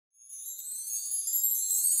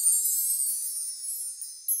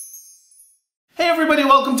everybody,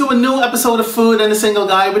 welcome to a new episode of Food and a Single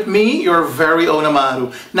Guy with me, your very own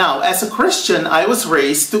AMARU. Now, as a Christian, I was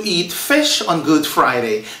raised to eat fish on Good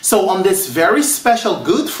Friday. So on this very special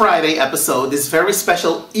Good Friday episode, this very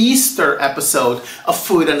special Easter episode of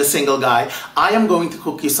Food and a Single Guy, I am going to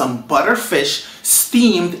cook you some butter fish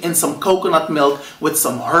steamed in some coconut milk with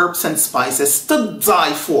some herbs and spices to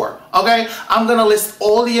die for. Okay, I'm gonna list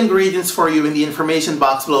all the ingredients for you in the information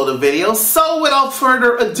box below the video. So without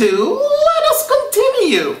further ado, let us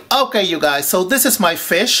continue. Okay, you guys, so this is my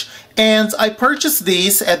fish, and I purchased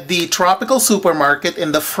these at the tropical supermarket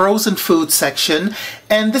in the frozen food section.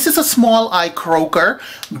 And this is a small eye croaker,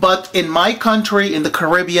 but in my country, in the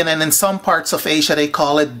Caribbean and in some parts of Asia, they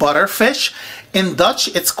call it butterfish. In Dutch,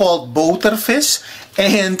 it's called Botro Visie,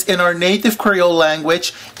 and in our native Creole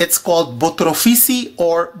language, it's called Botro Visie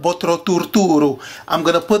or Botro Turturu. I'm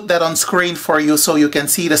gonna put that on screen for you so you can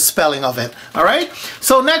see the spelling of it. All right.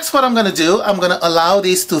 So next, what I'm gonna do, I'm gonna allow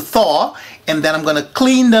these to thaw, and then I'm gonna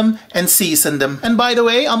clean them and season them. And by the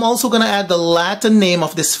way, I'm also gonna add the Latin name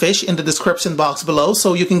of this fish in the description box below,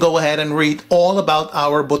 so you can go ahead and read all about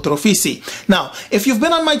our Botro Visie. Now, if you've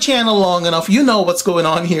been on my channel long enough, you know what's going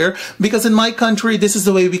on here, because in my country, this is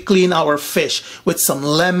the way we clean our fish, with some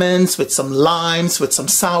lemons, with some limes, with some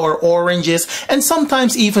sour oranges, and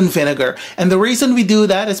sometimes even vinegar. And the reason we do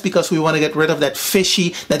that is because we want to get rid of that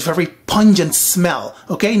fishy, that very pungent smell.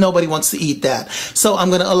 Okay, nobody wants to eat that. So I'm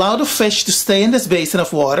going to allow the fish to stay in this basin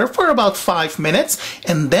of water for about 5 minutes,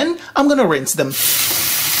 and then I'm going to rinse them.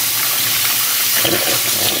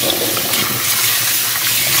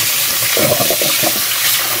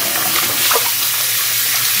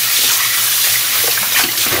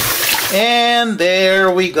 And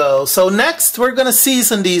there we go. So next, we're gonna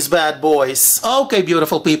season these bad boys. Okay,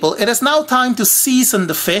 beautiful people, it is now time to season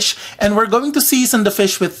the fish, and we're going to season the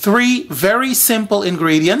fish with 3 very simple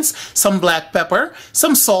ingredients: some black pepper,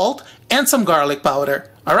 some salt, and some garlic powder.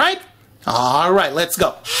 All right? All right, let's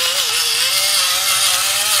go.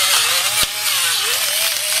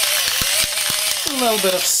 A little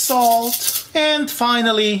bit of salt, and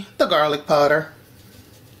finally, the garlic powder.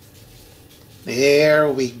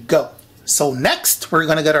 There we go. So next, we're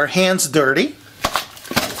gonna get our hands dirty.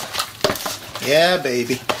 Yeah,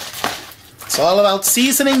 baby. It's all about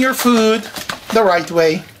seasoning your food the right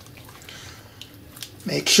way.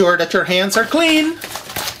 Make sure that your hands are clean,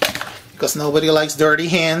 because nobody likes dirty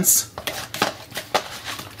hands.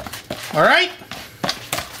 All right?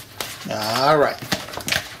 All right.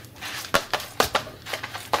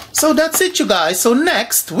 So that's it, you guys. So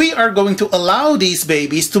next, we are going to allow these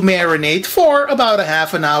babies to marinate for about a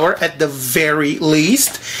half an hour at the very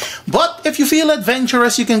least. But if you feel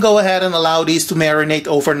adventurous, you can go ahead and allow these to marinate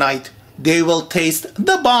overnight. They will taste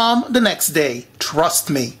the bomb the next day.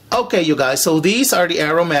 Trust me. Okay, you guys, so these are the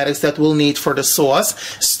aromatics that we'll need for the sauce,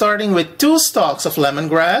 starting with 2 stalks of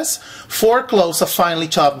lemongrass, 4 cloves of finely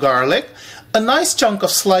chopped garlic, a nice chunk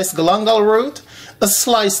of sliced galangal root, a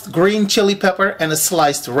sliced green chili pepper, and a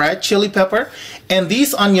sliced red chili pepper. And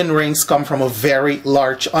these onion rings come from a very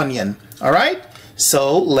large onion. All right?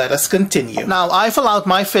 So let us continue. Now, I've allowed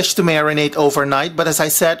my fish to marinate overnight, but as I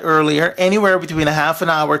said earlier, anywhere between a half an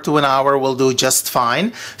hour to an hour will do just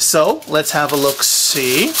fine. So let's have a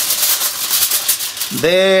look-see.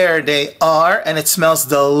 There they are, and it smells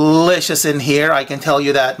delicious in here, I can tell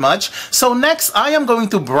you that much. So next, I am going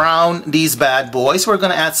to brown these bad boys. We're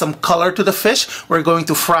going to add some color to the fish. We're going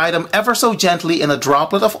to fry them ever so gently in a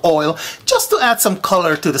droplet of oil, just to add some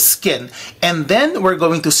color to the skin. And then we're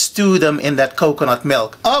going to stew them in that coconut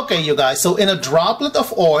milk. Okay, you guys, so in a droplet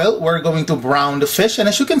of oil, we're going to brown the fish. And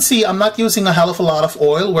as you can see, I'm not using a hell of a lot of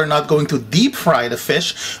oil. We're not going to deep fry the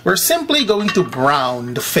fish. We're simply going to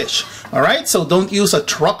brown the fish. All right, so don't use a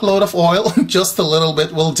truckload of oil, just a little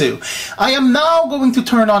bit will do. I am now going to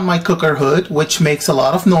turn on my cooker hood, which makes a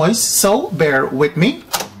lot of noise, so bear with me.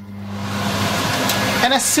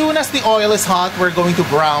 And as soon as the oil is hot, we're going to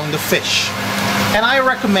brown the fish. And I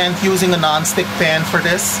recommend using a non-stick pan for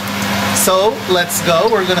this. So let's go.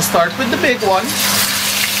 We're going to start with the big one.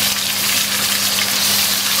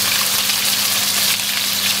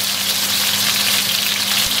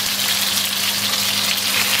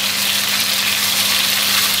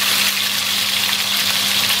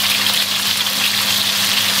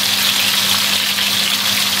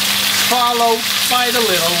 Followed by the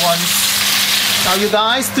little ones. Now, you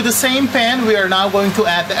guys, to the same pan, we are now going to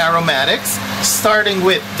add the aromatics, starting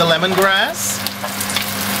with the lemongrass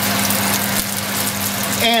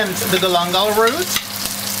and the galangal root,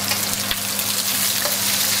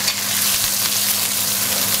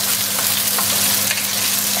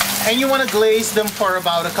 and you want to glaze them for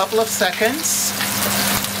about a couple of seconds.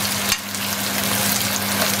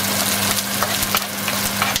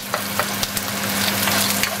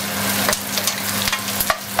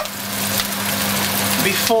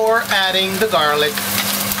 before adding the garlic.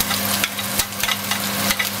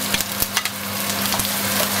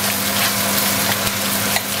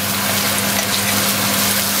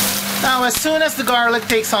 Now, as soon as the garlic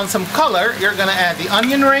takes on some color, you're gonna add the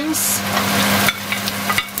onion rings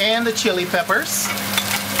and the chili peppers.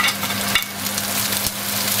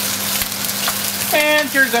 And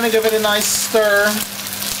you're gonna give it a nice stir.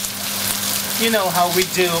 You know how we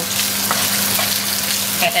do.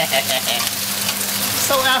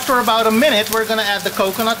 So after about a minute, we're gonna add the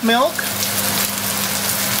coconut milk.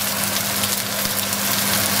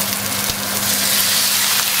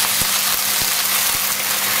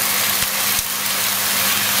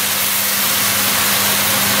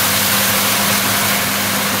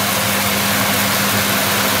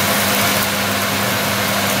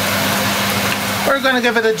 We're gonna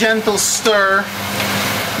give it a gentle stir.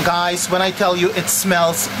 Guys, when I tell you it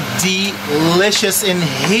smells delicious in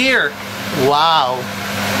here. Wow.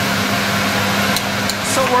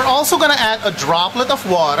 So we're also gonna add a droplet of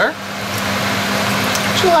water.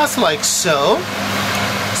 Just like so.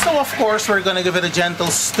 So of course we're gonna give it a gentle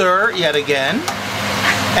stir yet again.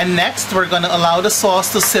 And next we're gonna allow the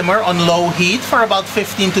sauce to simmer on low heat for about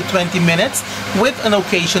 15 to 20 minutes with an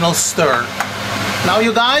occasional stir. Now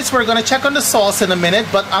you guys, we're gonna check on the sauce in a minute,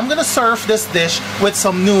 but I'm gonna serve this dish with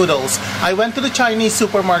some noodles. I went to the Chinese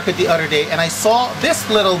supermarket the other day and I saw this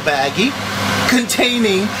little baggie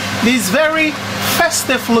containing these very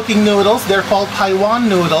festive looking noodles. They're called Taiwan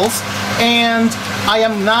noodles, and I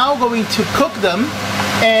am now going to cook them.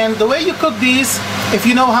 And the way you cook these, if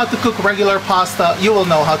you know how to cook regular pasta, you will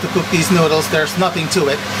know how to cook these noodles. There's nothing to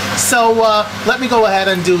it. So let me go ahead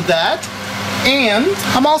and do that. And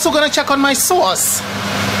I'm also gonna check on my sauce.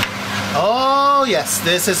 Oh yes,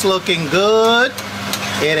 this is looking good.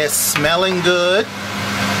 It is smelling good.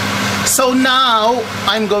 So now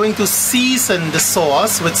I'm going to season the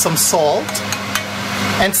sauce with some salt.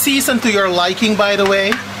 And season to your liking, by the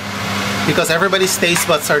way, because everybody's taste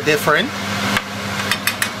buds are different.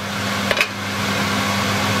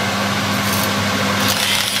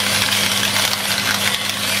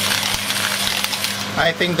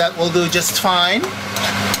 I think that will do just fine.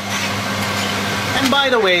 And by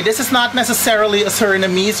the way, this is not necessarily a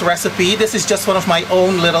Surinamese recipe. This is just one of my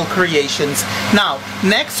own little creations. Now,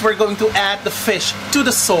 next we're going to add the fish to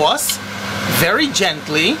the sauce very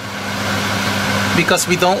gently because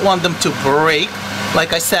we don't want them to break.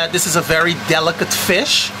 Like I said, this is a very delicate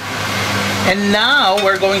fish. And now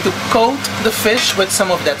we're going to coat the fish with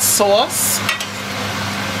some of that sauce.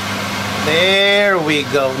 There we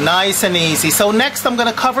go, nice and easy. So next I'm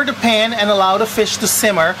gonna cover the pan and allow the fish to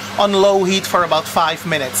simmer on low heat for about 5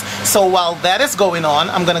 minutes. So while that is going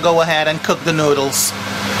on, I'm gonna go ahead and cook the noodles.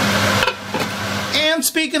 And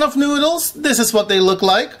speaking of noodles, this is what they look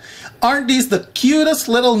like. Aren't these the cutest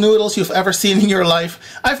little noodles you've ever seen in your life?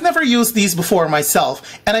 I've never used these before myself,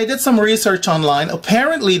 and I did some research online.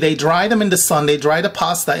 Apparently they dry them in the sun, they dry the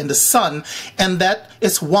pasta in the sun, and that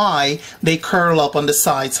is why they curl up on the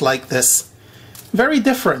sides like this. Very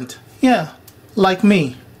different. Yeah, like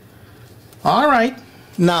me. Alright,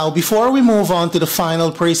 now before we move on to the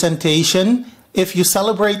final presentation, if you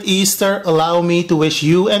celebrate Easter, allow me to wish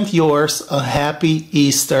you and yours a happy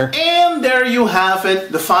Easter. And there you have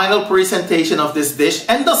it, the final presentation of this dish.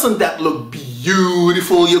 And doesn't that look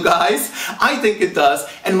beautiful, you guys? I think it does.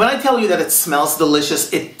 And when I tell you that it smells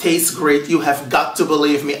delicious, it tastes great, you have got to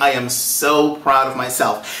believe me. I am so proud of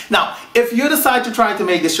myself. Now, if you decide to try to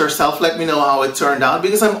make this yourself, let me know how it turned out,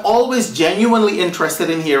 because I'm always genuinely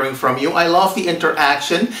interested in hearing from you. I love the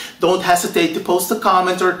interaction. Don't hesitate to post a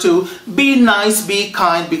comment or two. Be nice, be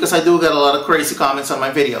kind, because I do get a lot of crazy comments on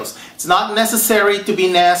my videos. It's not necessary to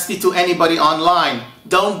be nasty to anybody online.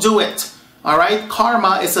 Don't do it. Alright?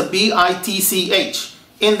 Karma is a B-I-T-C-H.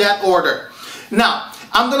 In that order. Now,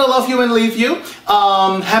 I'm gonna love you and leave you.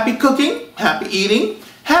 Happy cooking, happy eating,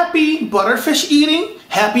 happy butterfish eating,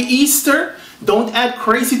 happy Easter. Don't add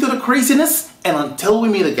crazy to the craziness. And until we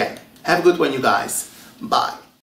meet again, have a good one, you guys. Bye.